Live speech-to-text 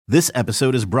This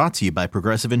episode is brought to you by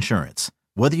Progressive Insurance.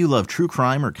 Whether you love true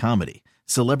crime or comedy,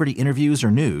 celebrity interviews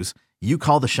or news, you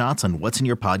call the shots on what's in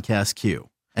your podcast queue.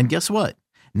 And guess what?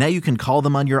 Now you can call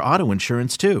them on your auto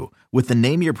insurance too with the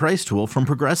Name Your Price tool from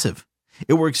Progressive.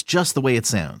 It works just the way it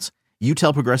sounds. You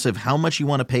tell Progressive how much you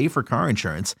want to pay for car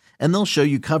insurance, and they'll show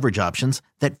you coverage options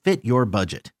that fit your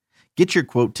budget. Get your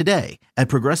quote today at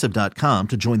Progressive.com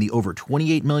to join the over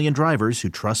 28 million drivers who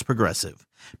trust Progressive.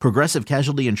 Progressive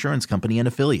Casualty Insurance Company and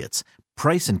Affiliates.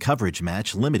 Price and coverage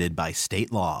match limited by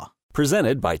state law.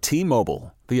 Presented by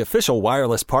T-Mobile, the official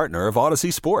wireless partner of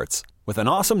Odyssey Sports. With an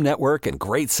awesome network and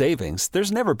great savings,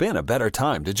 there's never been a better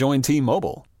time to join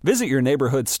T-Mobile. Visit your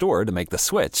neighborhood store to make the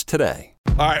switch today.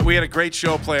 All right, we had a great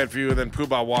show planned for you, and then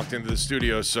Poobah walked into the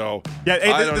studio, so yeah,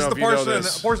 hey, I don't this know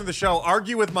is the portion of the show.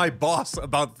 Argue with my boss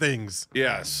about things.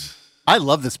 Yes. I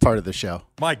love this part of the show.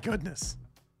 My goodness.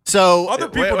 So other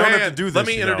people don't have to do this. Let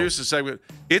me introduce the segment.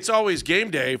 It's always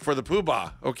game day for the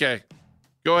Poobah. Okay.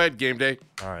 Go ahead, game day.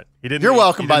 All right. He didn't. You're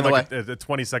welcome, by the way. A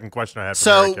 20-second question I have.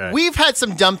 So we've had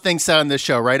some dumb things said on this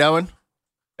show, right, Owen?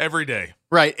 Every day.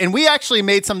 Right. And we actually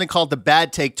made something called the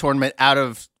Bad Take Tournament out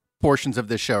of portions of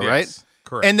this show, right?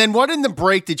 Correct. And then what in the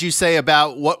break did you say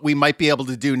about what we might be able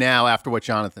to do now after what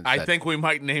Jonathan said? I think we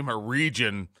might name a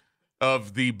region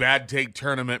of the Bad Take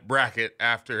Tournament bracket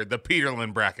after the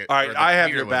Peterland bracket. All right, I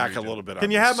have your back a little bit. Can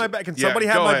you have my back? Can Yeah, somebody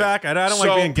have go my ahead. back? I don't So,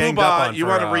 like being ganged Poobah, up on. you for,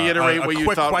 want to reiterate a what you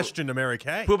quick thought? question to Mary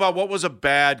Kay. Poobah, what was a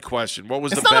bad question? What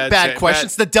was It's the not bad a bad take? question.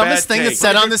 It's the dumbest bad thing that's take.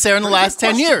 said on this air in the last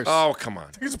 10 years. Oh, come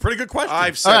on. It's a pretty good question.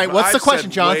 I've said, All right, what's the I've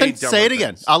question, said Jonathan? way Say it dumber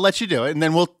again. things. I'll let you do it, and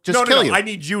then we'll just no, kill you. I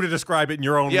need you to describe it in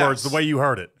your own Yes. words, the way you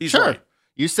heard it. He's Sure. right.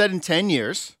 You said in 10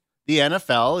 years, the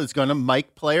NFL is going to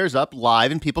mic players up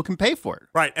live and people can pay for it.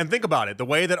 Right, and think about it. The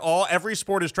way that every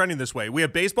sport is trending this way. We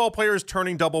have baseball players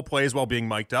turning double plays while being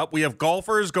mic'd up. We have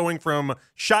golfers going from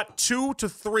shot 2 to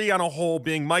 3 on a hole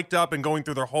being mic'd up and going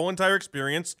through their whole entire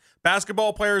experience.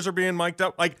 Basketball players are being mic'd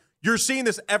up. Like, you're seeing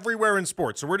this everywhere in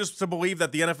sports. So we're just to believe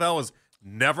that the NFL is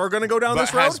never going to go down But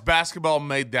this road? has basketball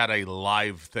made that a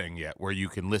live thing yet, where you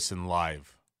can listen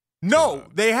live? No,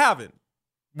 they haven't.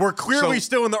 We're clearly So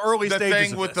still in the early The stages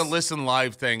thing of with this. the listen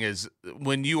live thing is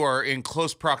when you are in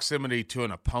close proximity to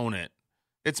an opponent,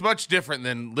 it's much different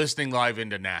than listening live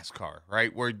into NASCAR,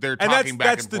 right? Where they're And talking back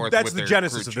that's and the, forth that's with the their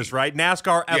genesis crew of this, chief. right?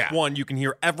 NASCAR Yeah. F1, you can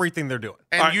hear everything they're doing.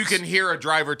 And you can hear a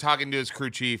driver talking to his crew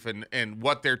chief and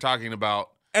what they're talking about.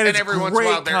 And it's every once in a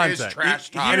while, great there is content. trash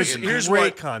talk. Here's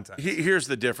great content. Here's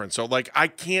the difference. So, like, I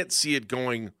can't see it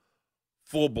going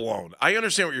full blown. I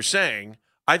understand what you're saying.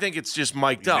 I think it's just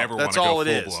mic'd You up. never That's wanna go all it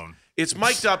is. full-blown. It's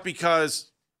mic'd up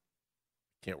because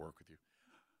can't work with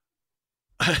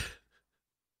you.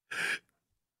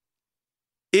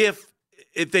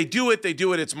 If they do it,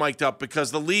 it's mic'd up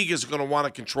because the league is going to want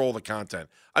to control the content.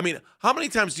 I mean, how many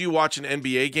times do you watch an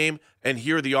NBA game and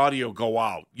hear the audio go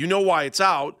out? You know why it's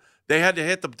out. They had to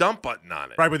hit the dump button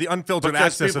on it. Right, but the unfiltered Because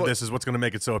access people- of this is what's going to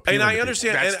make it so appealing. And I to people.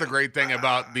 understand. That's and the great thing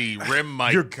about the rim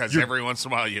mic, because every once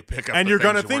in a while you pick up And the you're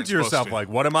going to think to yourself, like,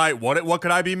 what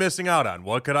could I be missing out on?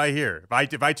 What could I hear?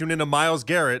 If I tune into Myles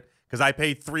Garrett, because I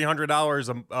pay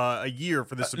 $300 a year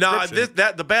for this no,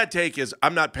 subscription. the bad take is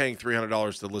I'm not paying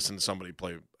 $300 to listen to somebody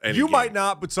play any you game. might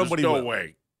not, but somebody There's no will.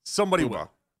 way. Somebody Poobah.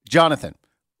 will. Jonathan,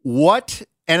 what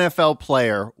NFL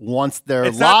player wants their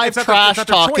It's not- live it's not trash their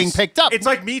talking choice. picked up? It's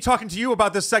like me talking to you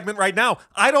about this segment right now.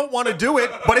 I don't want to do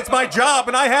it, but it's my job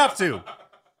and I have to.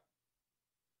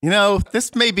 You know,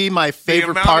 this may be my the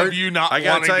favorite amount part. of you not I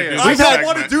gotta wanting tell to you, do I this don't segment.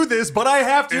 want to do this, but I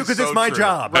have to It's because so it's my true.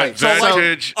 job. Right. So, like,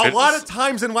 Advantage. a It's- lot of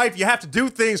times in life, you have to do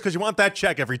things because you want that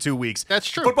check every 2 weeks. That's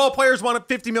true. Football players want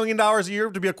 $50 million a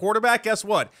year to be a quarterback. Guess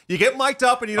what? You get mic'd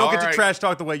up and you don't All get to right. trash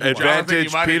talk the way you want. Jonathan, you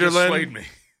Advantage, might have just Peterlin. swayed me.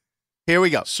 Here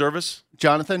we go. Service?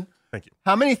 Jonathan, Thank you.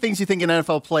 how many things do you think an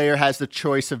NFL player has the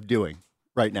choice of doing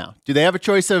right now? Do they have a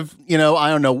choice of, I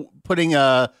don't know, putting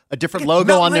a different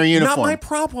logo Not on their uniform? Not my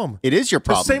problem. It is your The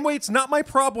problem. same way it's not my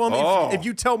problem Oh. if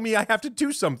you tell me I have to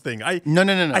do something.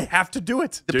 No. I have to do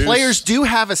it. The players do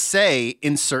have a say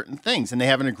in certain things, and they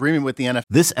have an agreement with the NFL.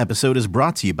 This episode is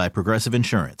brought to you by Progressive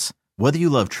Insurance. Whether you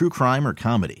love true crime or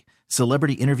comedy,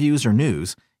 celebrity interviews or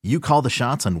news, you call the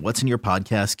shots on what's in your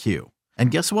podcast queue. And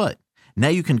guess what? Now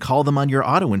you can call them on your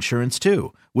auto insurance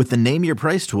too with the Name Your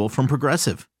Price tool from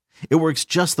Progressive. It works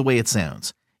just the way it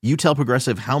sounds. You tell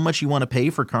Progressive how much you want to pay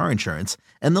for car insurance,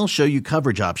 and they'll show you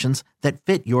coverage options that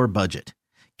fit your budget.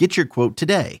 Get your quote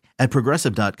today at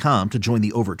Progressive.com to join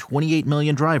the over 28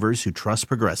 million drivers who trust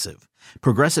Progressive.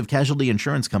 Progressive Casualty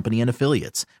Insurance Company and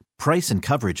Affiliates. Price and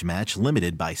coverage match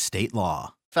limited by state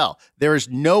law. There is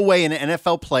no way an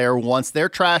NFL player wants their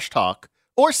trash talk,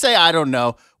 or say, I don't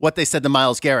know, what they said to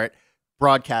Myles Garrett,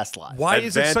 broadcast live. Why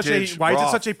is it Advantage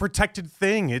such a protected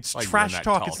thing? It's Like trash you're in that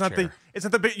talk. tall It's not chair.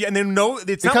 the big, and they know it's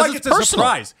Because not like it's it's a personal.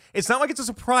 surprise. It's not like it's a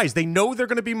surprise. They know they're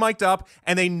going to be mic'd up,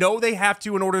 and they know they have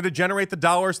to in order to generate the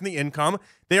dollars and the income.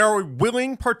 They are a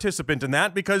willing participant in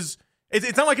that because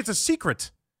it's not like it's a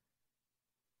secret.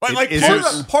 Like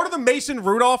part of the Mason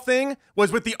Rudolph thing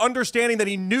was with the understanding that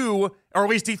he knew, or at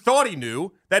least he thought he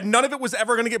knew, that none of it was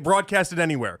ever going to get broadcasted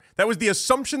anywhere. That was the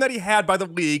assumption that he had by the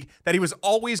league, that he was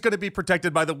always going to be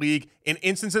protected by the league in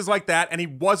instances like that, and he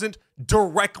wasn't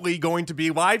directly going to be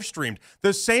live streamed.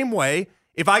 The same way,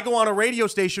 if I go on a radio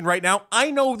station right now, I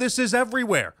know this is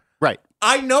everywhere. Right.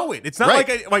 I know it. It's not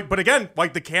Right. but again,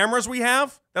 like the cameras we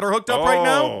have that are hooked up right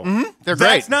now, They're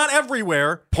that's great. not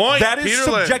everywhere. Point, That is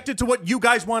Peterlin. subjected to what you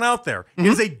guys want out there. It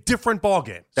is a different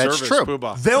ballgame. That's Service, true.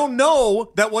 Booba. They'll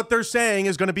know that what they're saying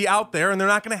is going to be out there, and they're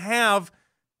not going to have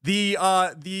the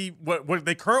what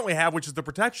they currently have, which is the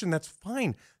protection. That's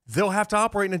fine. They'll have to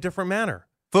operate in a different manner.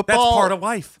 Football, That's part of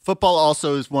life. Football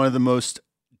also is one of the most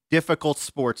difficult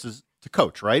sports to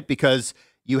coach, right? Because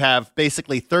you have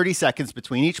basically 30 seconds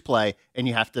between each play, and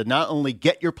you have to not only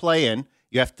get your play in,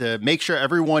 you have to make sure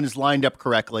everyone is lined up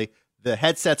correctly. The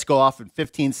headsets go off in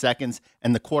 15 seconds,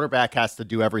 and the quarterback has to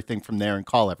do everything from there and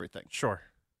call everything. Sure.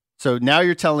 So now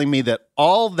you're telling me that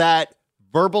all that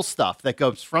verbal stuff that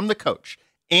goes from the coach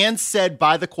and said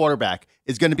by the quarterback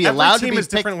is going to be allowed to Every be team is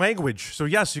picked. different language, so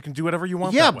yes, you can do whatever you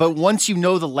want. Yeah, that way. but once you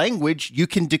know the language, you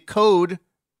can decode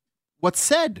what's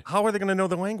said. how are they going to know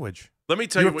the language? Let me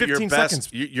tell You you have what 15 seconds.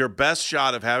 your best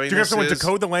shot of having Do you have this someone is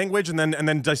decode the language and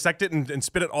then dissect it and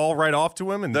spit it all right off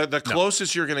to him? And the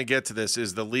closest you're going to get to this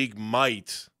is the league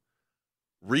might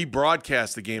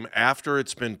rebroadcast the game after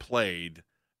it's been played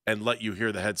and let you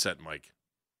hear the headset mic.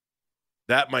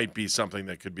 That might be something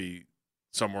that could be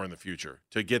somewhere in the future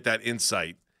to get that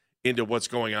insight into what's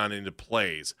going on into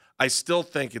plays. I still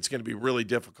think it's going to be really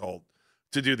difficult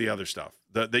to do the other stuff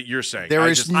that you're saying. There I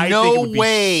is just- I no think it would be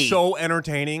way. so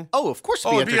entertaining. Oh, of course,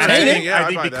 Oh, it'd be it'd be entertaining. entertaining. Yeah, I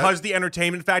think I'd buy that. because the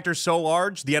entertainment factor is so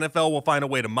large, the NFL will find a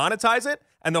way to monetize it,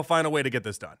 and they'll find a way to get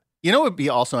this done. You know what would be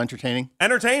also entertaining?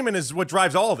 Entertainment is what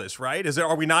drives all of this, right?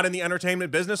 Are we not in the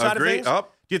entertainment business side Agree. of things?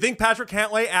 Up. Do you think Patrick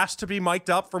Cantlay asked to be mic'd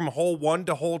up from hole 1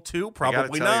 to hole 2?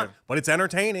 Probably tell not. you. But it's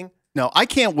entertaining. No, I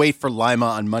can't wait for Lima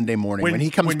on Monday morning. When he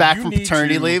comes when back you from need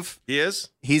paternity to- leave, He is?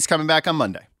 he's coming back on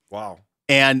Monday. Wow.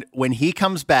 And when he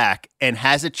comes back and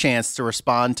has a chance to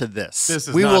respond to this, This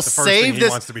is we not will the first save thing he this.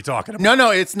 wants to be talking about.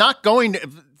 No, it's not going to.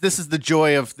 This is the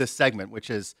joy of this segment, which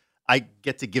is I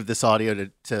get to give this audio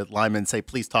to Lyman and say,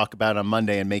 please talk about it on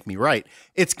Monday and make me right.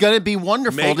 It's going to be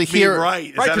wonderful Make to me hear.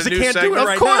 right. Is Right, that a because he new can't do segment? it Of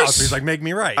right now. course. So he's like, make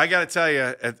me right. I got to tell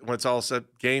you, when it's all said,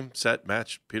 game, set,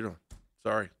 match, Peter,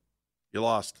 sorry, you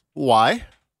lost. Why?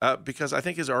 Because I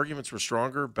think his arguments were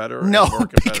stronger, better. No, and more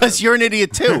competitive. because you're an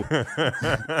idiot too.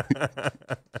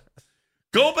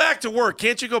 Go back to work.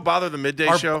 Can't you go bother the midday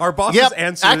show? Our boss's Yep.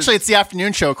 answer Actually, it's the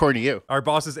afternoon show, according to you. our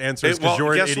boss's answer is Hey, well, because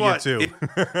you're an guess idiot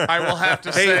what? too. I will have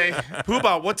to Hey, say,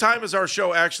 Poobah, what time is our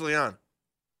show actually on?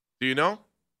 Do you know?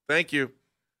 Thank you.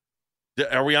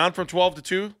 Are we on from 12 to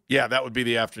 2? Yeah, that would be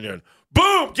the afternoon.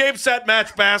 Boom! Game, set,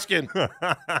 match, Baskin.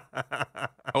 I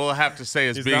will have to say,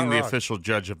 as He's being not the wrong. official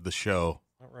judge of the show,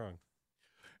 Not wrong.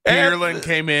 Peterlin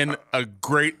came in a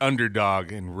great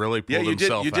underdog and really pulled Yeah, you did.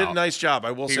 himself You did a out. nice job.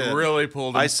 I will He say that. really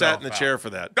pulled I himself sat in the out. chair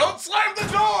for that. Don't slam the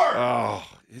door! Oh,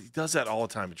 he does that all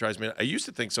the time. It drives me. I used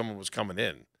to think someone was coming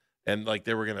in and like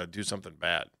they were going to do something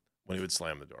bad when he would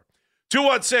slam the door.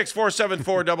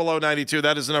 216-474-0092.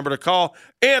 That is the number to call.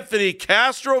 Anthony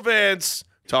Castrovance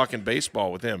talking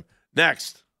baseball with him.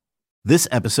 Next. This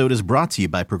episode is brought to you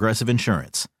by Progressive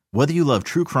Insurance. Whether you love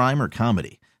true crime or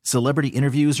comedy, celebrity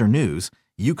interviews or news,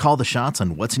 you call the shots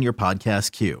on what's in your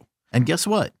podcast queue. And guess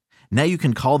what? Now you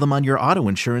can call them on your auto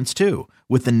insurance too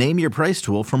with the Name Your Price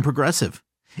tool from Progressive.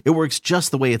 It works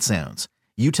just the way it sounds.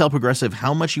 You tell Progressive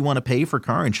how much you want to pay for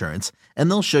car insurance, and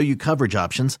they'll show you coverage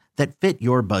options that fit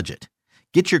your budget.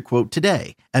 Get your quote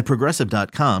today at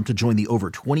Progressive.com to join the over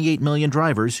 28 million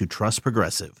drivers who trust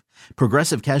Progressive.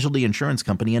 Progressive Casualty Insurance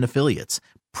Company and Affiliates.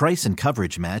 Price and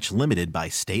coverage match limited by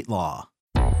state law.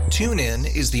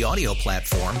 TuneIn is the audio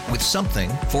platform with something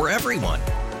for everyone.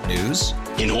 News.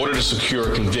 In order to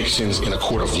secure convictions in a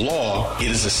court of law, it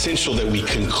is essential that we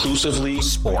conclusively.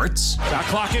 Sports. Shot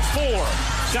clock at 4.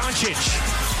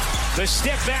 Doncic. The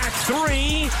step back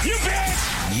 3. You bet.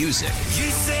 Music. You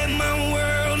set my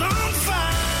world on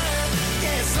fire.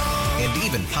 Yes, And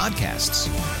even podcasts.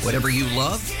 Whatever you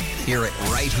love, hear it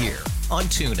right here on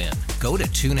TuneIn. Go to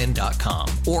TuneIn.com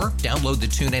or download the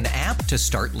TuneIn app to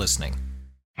start listening.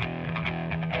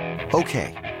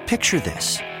 Okay, picture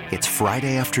this. It's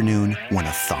Friday afternoon when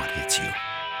a thought hits you.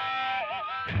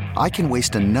 I can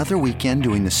waste another weekend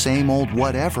doing the same old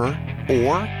whatever,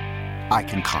 or I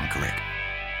can conquer it.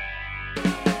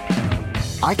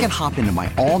 I can hop into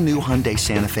my all-new Hyundai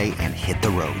Santa Fe and hit the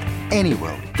road. Any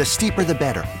road. The steeper, the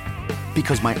better.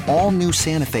 Because my all-new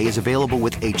Santa Fe is available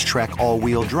with H-Track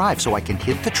all-wheel drive, so I can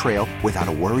hit the trail without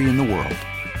a worry in the world.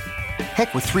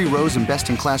 Heck, with 3 rows and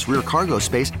best-in-class rear cargo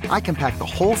space, I can pack the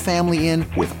whole family in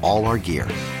with all our gear.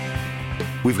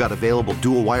 We've got available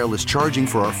dual wireless charging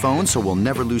for our phones, so we'll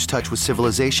never lose touch with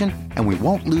civilization, and we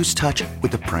won't lose touch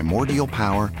with the primordial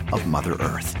power of Mother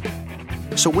Earth.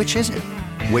 So which is it?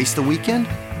 Waste the weekend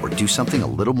or do something a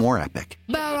little more epic?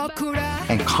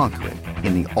 And conquer it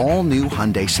in the all-new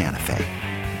Hyundai Santa Fe.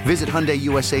 Visit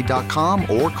HyundaiUSA.com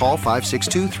or call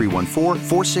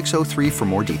 562-314-4603 for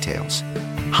more details.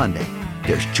 Hyundai,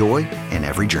 there's joy in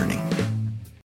every journey.